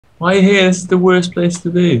Why are you here? This is the worst place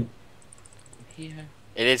to be. Here.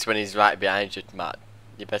 It is when he's right behind you, Matt.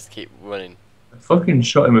 You best keep running. I fucking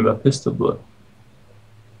shot him with my pistol bullet.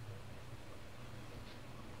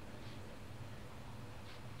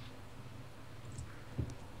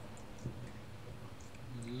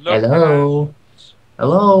 Hello?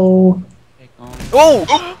 Hello?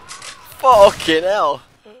 Oh! Fucking hell!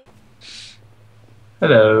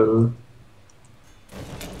 Hello?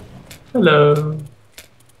 Hello?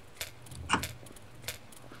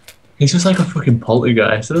 He's just like a fucking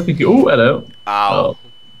poltergeist. I don't think he... Oh, hello. Ow. Oh,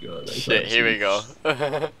 God, Shit, here we go.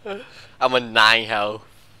 I'm on 9 health.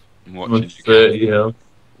 I'm I'm watching on you 30 health.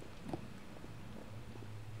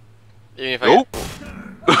 Even if I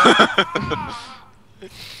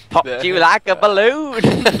Popped you like a balloon.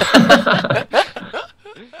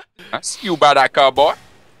 I see you by that car, boy.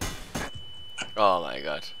 Oh my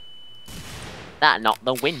god. That knocked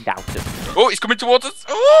the wind out of me. Oh, he's coming towards us.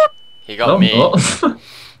 Oh! He No, got I'm me. not.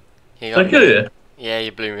 He Did I got kill me. you? Yeah,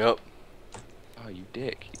 you blew me up. Oh, you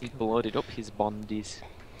dick. He loaded up his bondies.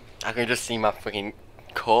 I can just see my fucking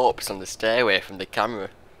corpse on the stairway from the camera.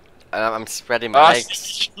 And I'm spreading my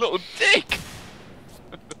legs. Little dick.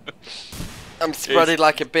 I'm spreading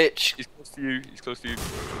like a bitch. He's close to you. He's close to you.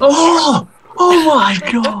 Oh! Oh my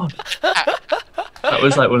God! That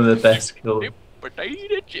was like one of the best kills.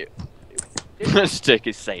 Potato chip. Stick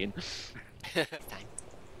is saying.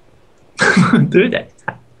 Do that.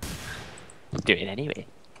 Do it anyway.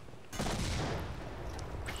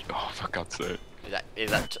 Oh, for God's sake.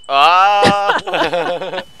 Is that ah!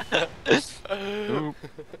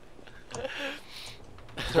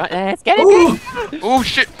 Right there, let's get it. Oh! Oh,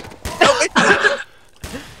 shit.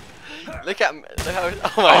 Look at me. Look how,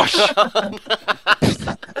 oh my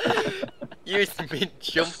god. You was mid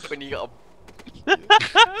jump when you got a...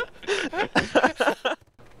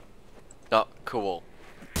 Not cool.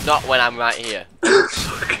 Not when I'm right here.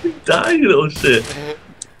 Fucking die, you little shit.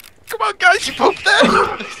 Come on, guys, you both there.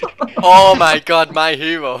 Oh my god, my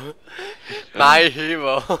hero. My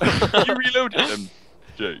hero. You reloaded them,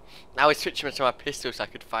 Jake. I was switching to my pistol so I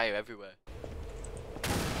could fire everywhere.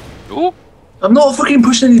 Oh. I'm not fucking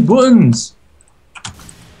pushing any buttons.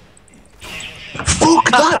 Fuck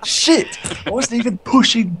that shit! I wasn't even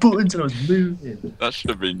pushing buttons and I was moving. That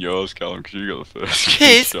should have been yours, Callum, because you got the first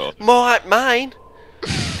His? shot. More like mine.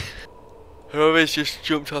 Whoever's just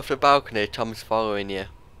jumped off the balcony, Tom's following you.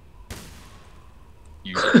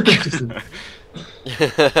 You.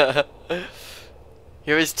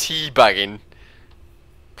 Here is teabagging.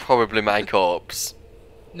 Probably my corpse.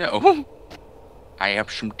 No. I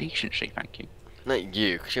have some decency, thank you. Not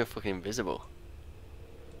you, because you're fucking invisible.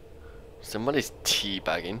 Somebody's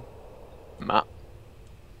teabagging. Matt.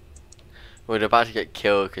 We're about to get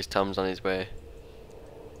killed because Tom's on his way.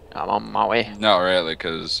 I'm on my way. Not really,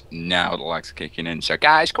 because now the lights are kicking in. So,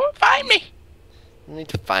 guys, come and find me. I need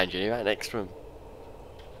to find you, you're right next to him.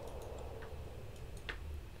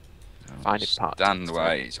 Find it part. Stand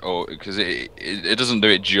ways. Oh, because it doesn't do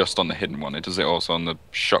it just on the hidden one. It does it also on the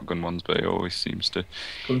shotgun ones, but it always seems to.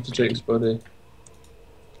 Come to Jake's body.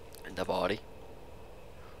 In the body.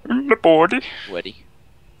 In the body. Ready.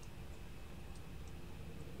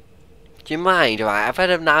 Do you mind? Right, I've had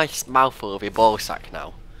a nice mouthful of your ball sack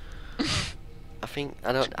now. I think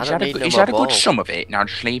I don't need no He's more had a ball. good sum of it. Now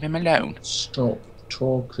just leave him alone. Stop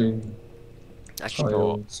talking, Actually,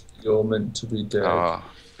 child. You're meant to be dead. Oh.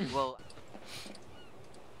 well,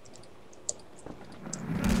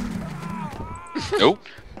 Nope.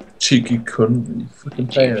 Cheeky cunt. You fucking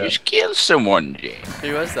paying that. Just kill someone, Jay.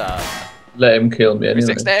 who was that? Let him kill me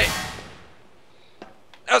anyway. 360.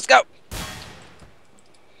 Let's go.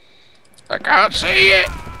 I can't see it.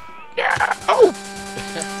 Yeah. Oh.